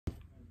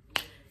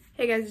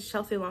Hey guys, it's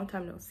Chelsea, long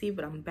time no see,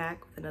 but I'm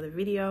back with another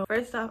video.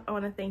 First off, I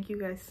want to thank you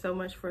guys so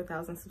much for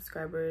 1,000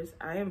 subscribers.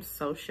 I am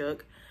so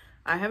shook.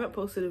 I haven't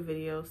posted a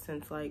video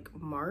since like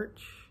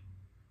March,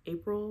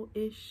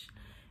 April-ish,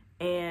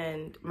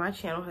 and my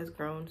channel has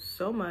grown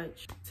so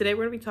much. Today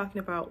we're going to be talking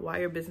about why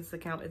your business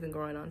account isn't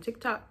growing on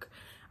TikTok.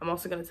 I'm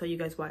also going to tell you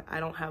guys why I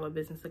don't have a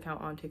business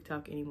account on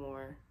TikTok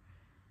anymore.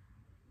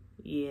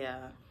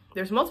 Yeah,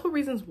 there's multiple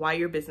reasons why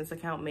your business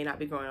account may not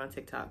be growing on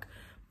TikTok.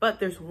 But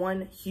there's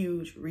one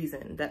huge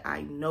reason that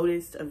I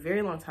noticed a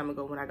very long time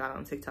ago when I got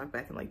on TikTok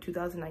back in like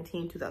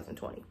 2019,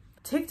 2020.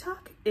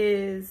 TikTok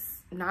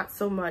is not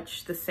so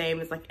much the same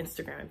as like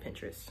Instagram and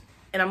Pinterest.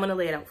 And I'm gonna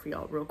lay it out for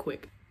y'all real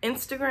quick.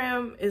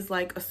 Instagram is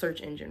like a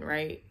search engine,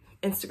 right?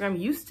 Instagram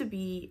used to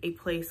be a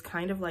place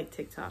kind of like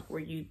TikTok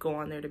where you'd go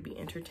on there to be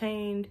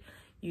entertained.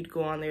 You'd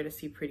go on there to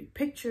see pretty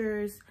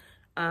pictures.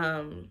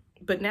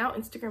 But now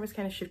Instagram is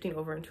kind of shifting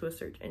over into a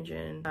search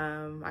engine.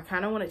 I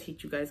kind of want to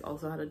teach you guys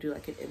also how to do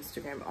like an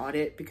Instagram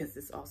audit, because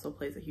this also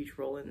plays a huge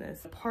role in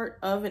this. Part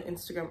of an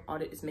Instagram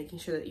audit is making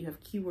sure that you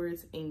have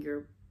keywords in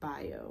your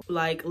bio.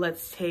 Like,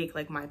 let's take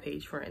like my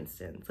page, for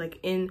instance. Like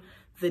in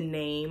the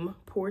name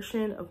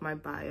portion of my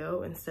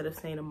bio, instead of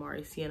saying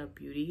Amari Sienna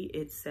Beauty,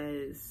 it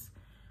says,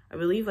 I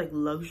believe, like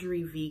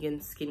luxury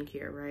vegan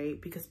skincare,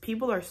 right? Because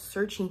people are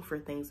searching for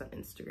things on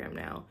Instagram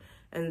now,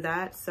 and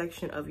that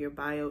section of your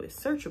bio is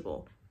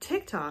searchable.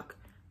 TikTok,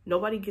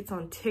 nobody gets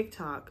on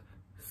TikTok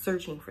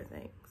searching for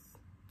things.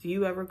 Do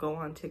you ever go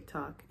on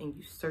TikTok and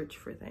you search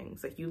for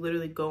things? Like you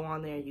literally go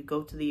on there, you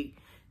go to the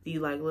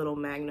like little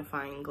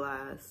magnifying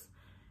glass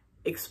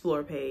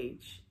explore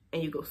page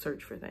and you go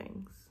search for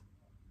things.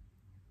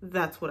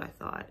 That's what I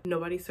thought.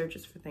 Nobody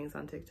searches for things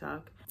on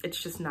TikTok.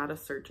 It's just not a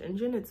search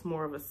engine. It's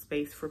more of a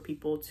space for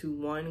people to,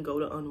 one, go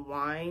to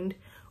unwind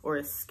or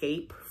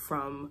escape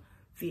from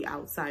the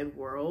outside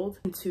world,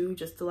 and two,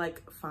 just to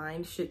like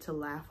find shit to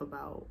laugh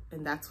about.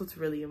 And that's what's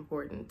really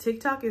important.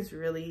 TikTok is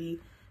really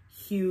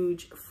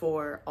huge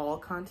for all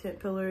content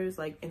pillars,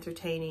 like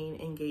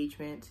entertaining,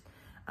 engagement,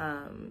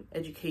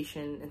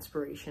 education,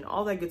 inspiration,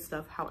 all that good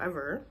stuff.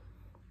 However,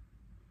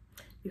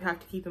 you have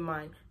to keep in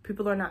mind,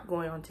 people are not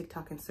going on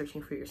TikTok and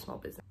searching for your small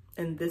business.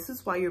 And this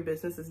is why your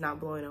business is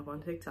not blowing up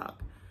on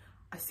TikTok.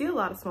 I see a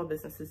lot of small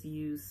businesses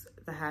use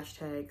the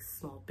hashtag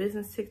small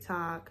business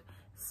TikTok,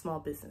 small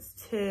business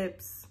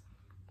tips,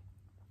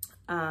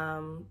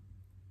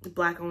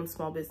 Black-owned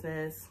small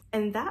business.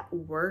 And that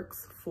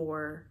works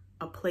for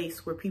a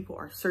place where people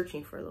are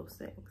searching for those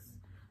things.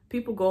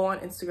 People go on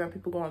Instagram,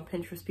 people go on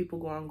Pinterest, people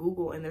go on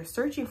Google, and they're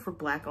searching for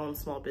Black-owned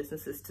small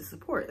businesses to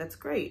support. That's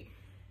great.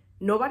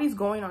 Nobody's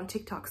going on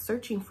TikTok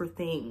searching for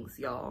things,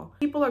 y'all.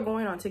 People are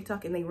going on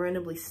TikTok and they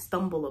randomly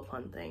stumble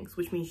upon things,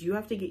 which means you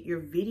have to get your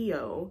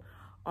video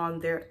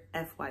on their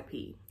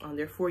FYP, on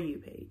their For You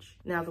page.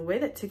 Now, the way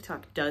that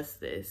TikTok does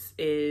this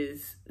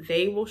is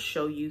they will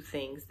show you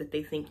things that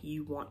they think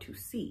you want to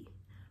see.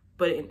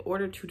 But in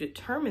order to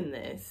determine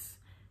this,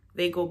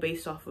 they go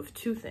based off of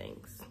two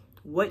things: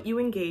 what you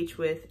engage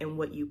with and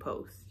what you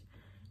post.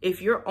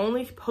 If you're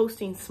only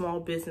posting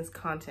small business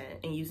content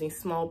and using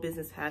small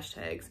business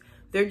hashtags,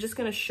 they're just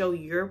gonna show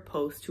your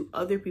post to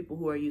other people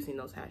who are using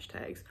those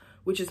hashtags,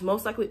 which is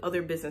most likely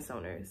other business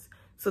owners.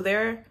 So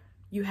there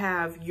you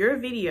have your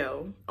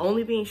video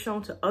only being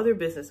shown to other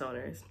business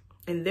owners,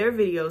 and their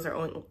videos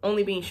are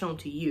only being shown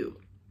to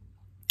you.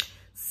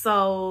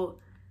 So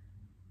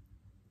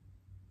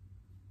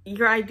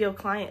your ideal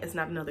client is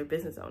not another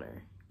business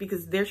owner,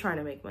 because they're trying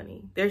to make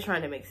money. They're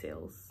trying to make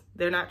sales.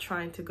 They're not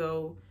trying to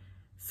go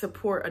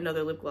support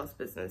another lip gloss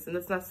business. And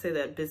that's not to say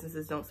that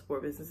businesses don't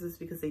support businesses,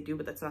 because they do,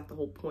 but that's not the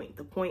whole point.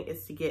 The point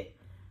is to get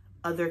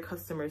other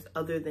customers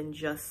other than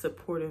just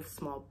supportive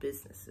small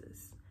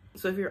businesses.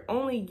 So if you're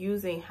only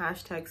using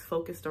hashtags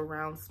focused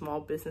around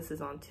small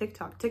businesses on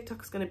TikTok,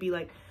 TikTok's gonna be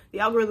like, the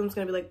algorithm's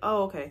gonna be like,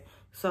 oh, okay,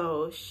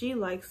 so she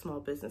likes small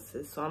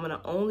businesses, so I'm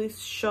gonna only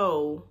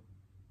show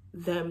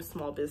them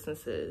small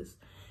businesses.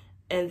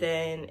 And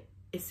then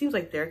it seems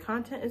like their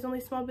content is only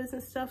small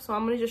business stuff, so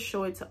I'm gonna just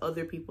show it to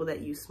other people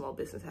that use small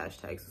business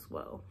hashtags as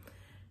well.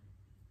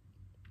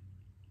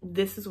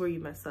 This is where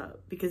you mess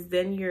up, because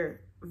then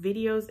your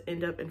videos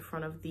end up in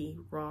front of the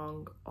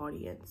wrong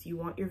audience. You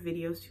want your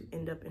videos to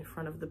end up in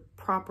front of the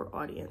proper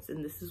audience,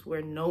 and this is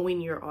where knowing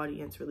your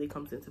audience really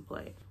comes into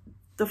play.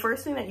 The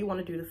first thing that you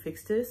want to do to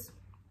fix this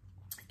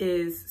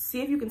is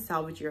see if you can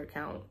salvage your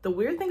account. The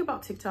weird thing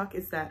about TikTok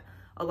is that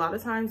a lot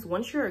of times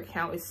once your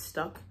account is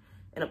stuck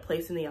in a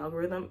place in the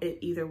algorithm, it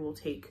either will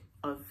take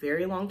a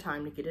very long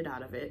time to get it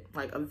out of it,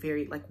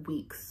 like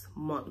weeks,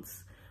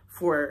 months,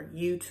 for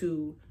you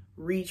to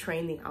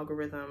retrain the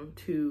algorithm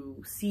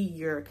to see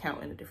your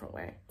account in a different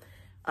way.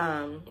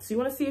 So you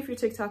want to see if your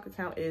TikTok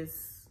account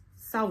is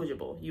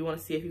salvageable. You want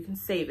to see if you can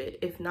save it.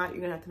 If not,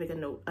 you're gonna have to make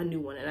a new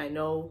one. And I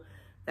know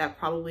that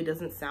probably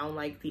doesn't sound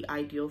like the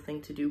ideal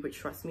thing to do, but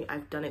trust me,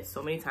 I've done it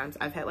so many times.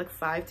 I've had like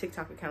 5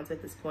 TikTok accounts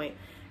at this point,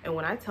 and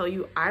when I tell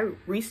you, I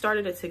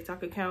restarted a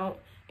TikTok account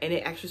and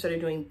it actually started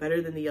doing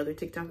better than the other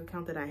TikTok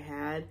account that I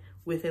had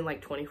within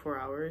like 24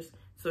 hours.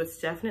 So it's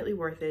definitely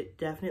worth it.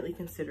 Definitely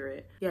consider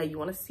it. Yeah, you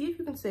want to see if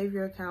you can save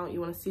your account.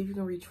 You want to see if you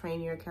can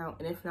retrain your account.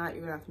 And if not,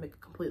 you're gonna have to make a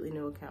completely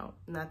new account.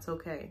 And that's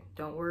okay.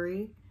 Don't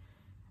worry.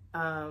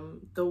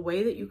 The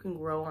way that you can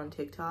grow on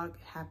TikTok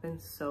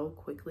happens so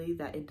quickly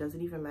that it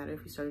doesn't even matter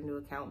if you start a new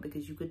account,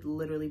 because you could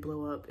literally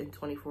blow up in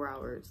 24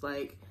 hours.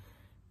 Like,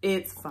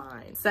 it's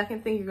fine.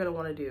 Second thing you're gonna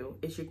want to do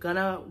is you're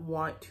gonna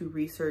want to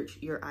research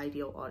your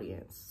ideal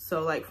audience.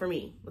 So like for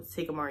me, let's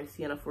take Amari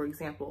Sienna for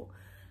example.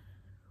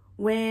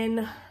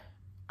 When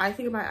I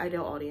think of my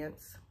ideal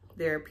audience,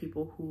 there are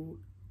people who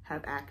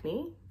have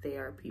acne,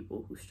 there are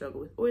people who struggle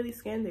with oily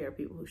skin, there are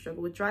people who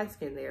struggle with dry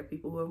skin, there are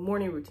people who have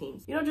morning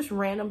routines, you know, just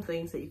random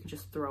things that you can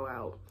just throw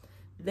out.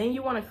 Then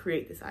you want to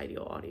create this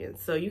ideal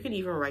audience. So you can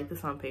even write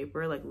this on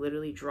paper, like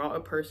literally draw a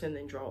person,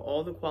 then draw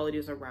all the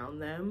qualities around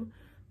them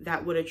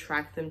that would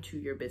attract them to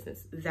your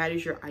business. That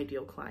is your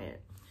ideal client.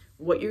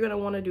 What you're going to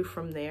want to do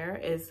from there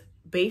is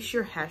base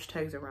your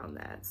hashtags around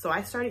that. So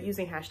I started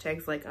using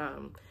hashtags like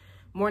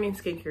morning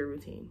skincare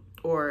routine,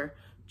 or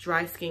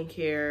dry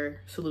skincare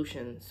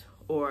solutions,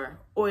 or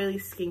oily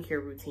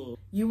skincare routine.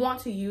 You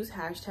want to use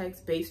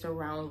hashtags based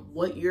around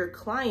what your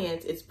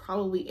client is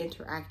probably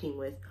interacting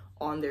with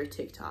on their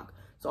TikTok.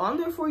 So on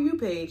their For You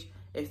page,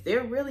 if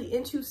they're really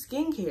into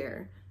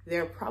skincare,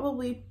 they're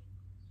probably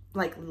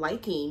like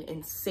liking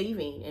and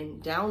saving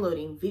and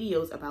downloading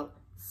videos about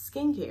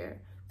skincare.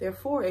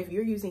 Therefore, if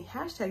you're using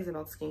hashtags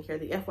about skincare,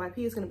 the FYP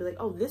is going to be like,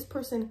 oh, this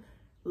person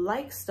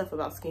likes stuff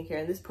about skincare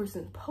and this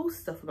person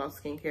posts stuff about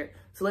skincare,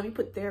 so let me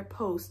put their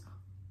post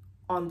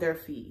on their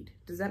feed.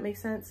 Does that make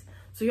sense?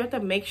 So you have to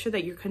make sure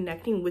that you're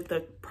connecting with the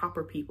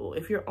proper people.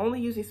 If you're only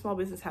using small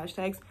business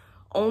hashtags,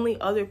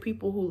 only other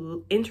people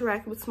who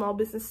interact with small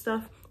business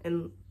stuff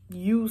and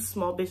use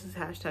small business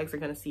hashtags are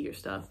going to see your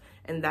stuff,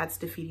 and that's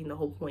defeating the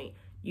whole point.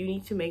 You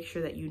need to make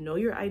sure that you know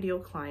your ideal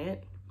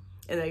client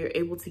and that you're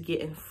able to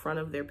get in front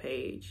of their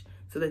page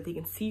so that they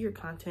can see your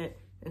content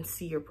and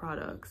see your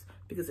products.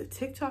 Because if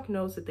TikTok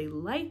knows that they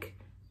like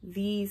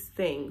these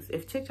things,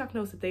 if TikTok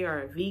knows that they are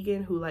a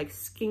vegan who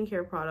likes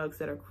skincare products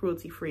that are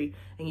cruelty-free,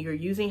 and you're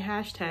using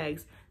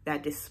hashtags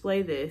that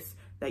display this,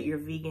 that you're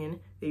vegan,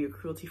 that you're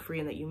cruelty-free,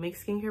 and that you make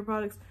skincare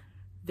products,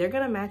 they're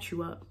gonna match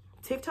you up.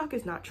 TikTok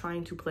is not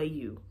trying to play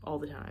you all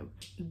the time.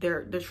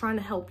 They're trying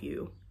to help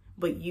you,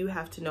 but you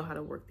have to know how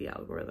to work the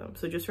algorithm.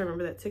 So just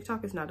remember that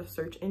TikTok is not a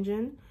search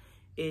engine.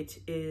 It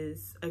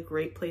is a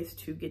great place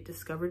to get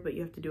discovered, but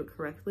you have to do it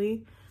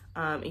correctly.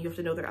 And you have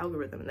to know their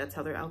algorithm, and that's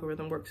how their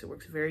algorithm works. It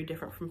works very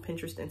different from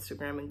Pinterest,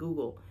 Instagram, and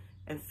Google,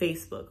 and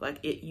Facebook. Like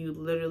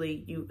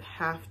you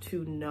have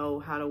to know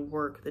how to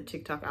work the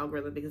TikTok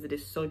algorithm, because it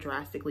is so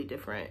drastically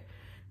different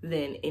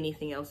than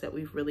anything else that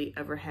we've really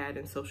ever had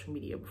in social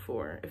media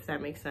before, if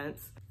that makes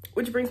sense.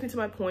 Which brings me to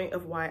my point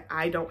of why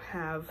I don't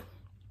have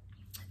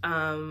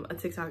a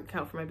TikTok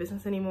account for my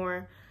business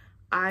anymore.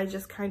 I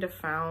just kind of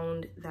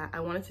found that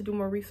I wanted to do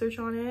more research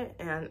on it,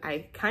 and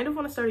I kind of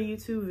want to start a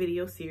YouTube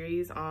video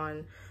series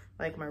on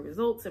like my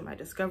results and my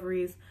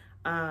discoveries,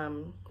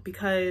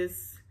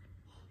 because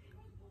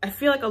I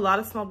feel like a lot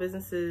of small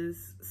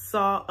businesses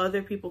saw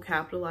other people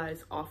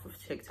capitalize off of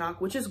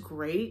TikTok, which is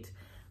great,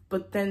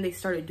 but then they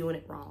started doing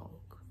it wrong.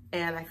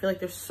 And I feel like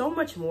there's so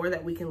much more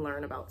that we can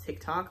learn about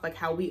TikTok, like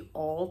how we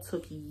all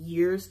took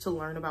years to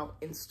learn about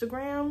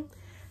Instagram.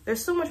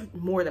 There's so much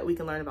more that we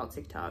can learn about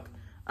TikTok.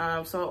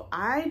 So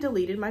I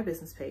deleted my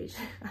business page.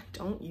 I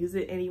don't use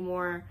it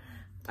anymore.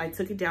 I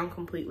took it down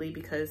completely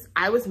because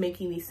I was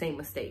making these same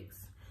mistakes.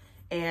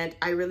 And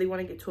I really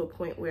want to get to a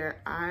point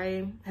where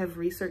I have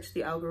researched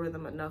the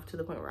algorithm enough to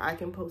the point where I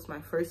can post my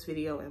first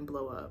video and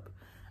blow up.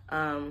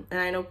 And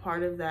I know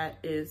part of that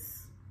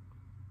is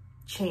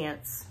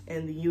chance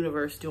and the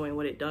universe doing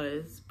what it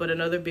does. But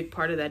another big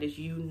part of that is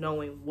you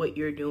knowing what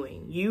you're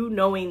doing. You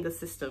knowing the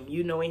system.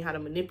 You knowing how to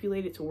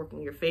manipulate it to work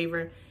in your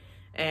favor.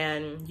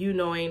 And you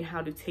knowing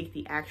how to take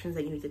the actions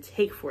that you need to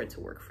take for it to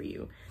work for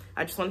you.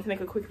 I just wanted to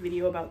make a quick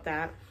video about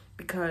that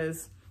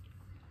because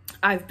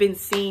I've been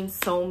seeing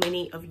so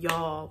many of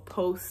y'all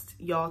post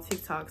y'all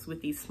TikToks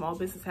with these small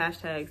business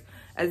hashtags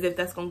as if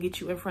that's gonna get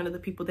you in front of the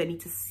people that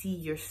need to see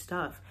your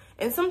stuff.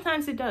 And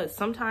sometimes it does.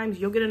 Sometimes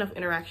you'll get enough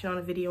interaction on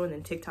a video and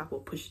then TikTok will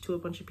push it to a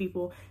bunch of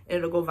people and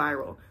it'll go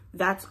viral.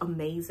 That's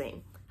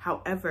amazing.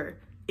 However,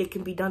 it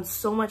can be done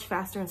so much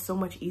faster and so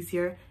much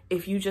easier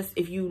if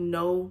you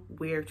know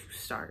where to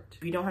start.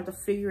 You don't have to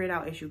figure it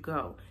out as you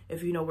go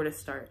if you know where to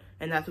start.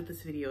 And that's what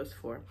this video is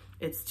for.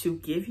 It's to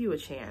give you a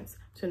chance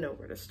to know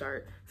where to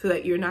start so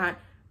that you're not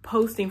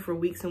posting for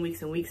weeks and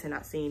weeks and weeks and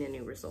not seeing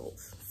any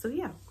results. So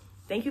yeah,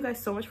 thank you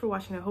guys so much for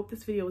watching. I hope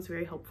this video was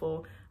very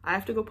helpful. I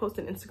have to go post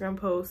an Instagram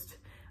post.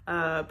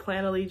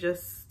 Planily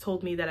just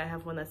told me that I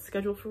have one that's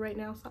scheduled for right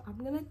now, so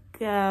I'm gonna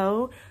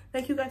go.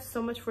 Thank you guys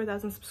so much for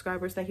 1,000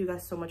 subscribers. Thank you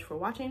guys so much for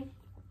watching.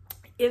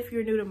 If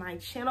you're new to my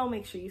channel,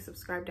 make sure you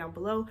subscribe down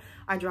below.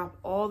 I drop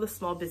all the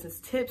small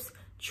business tips,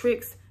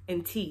 tricks,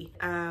 and tea.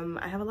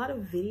 I have a lot of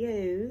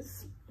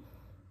videos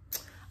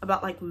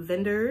about like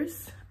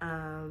vendors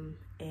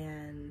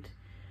and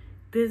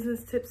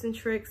business tips and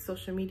tricks,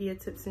 social media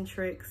tips and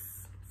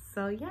tricks,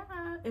 So yeah,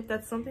 if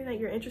that's something that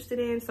you're interested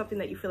in, something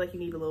that you feel like you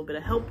need a little bit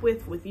of help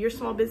with your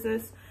small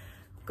business,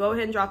 go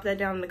ahead and drop that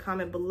down in the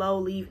comment below.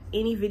 Leave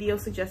any video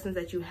suggestions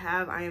that you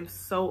have. I am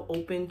so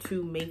open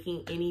to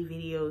making any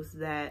videos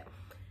that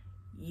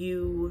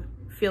you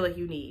feel like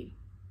you need,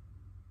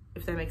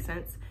 if that makes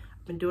sense.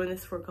 I've been doing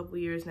this for a couple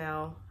years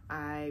now.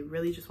 I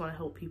really just want to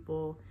help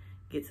people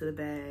get to the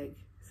bag.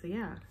 So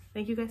yeah,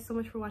 thank you guys so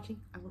much for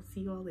watching. I will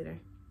see you all later.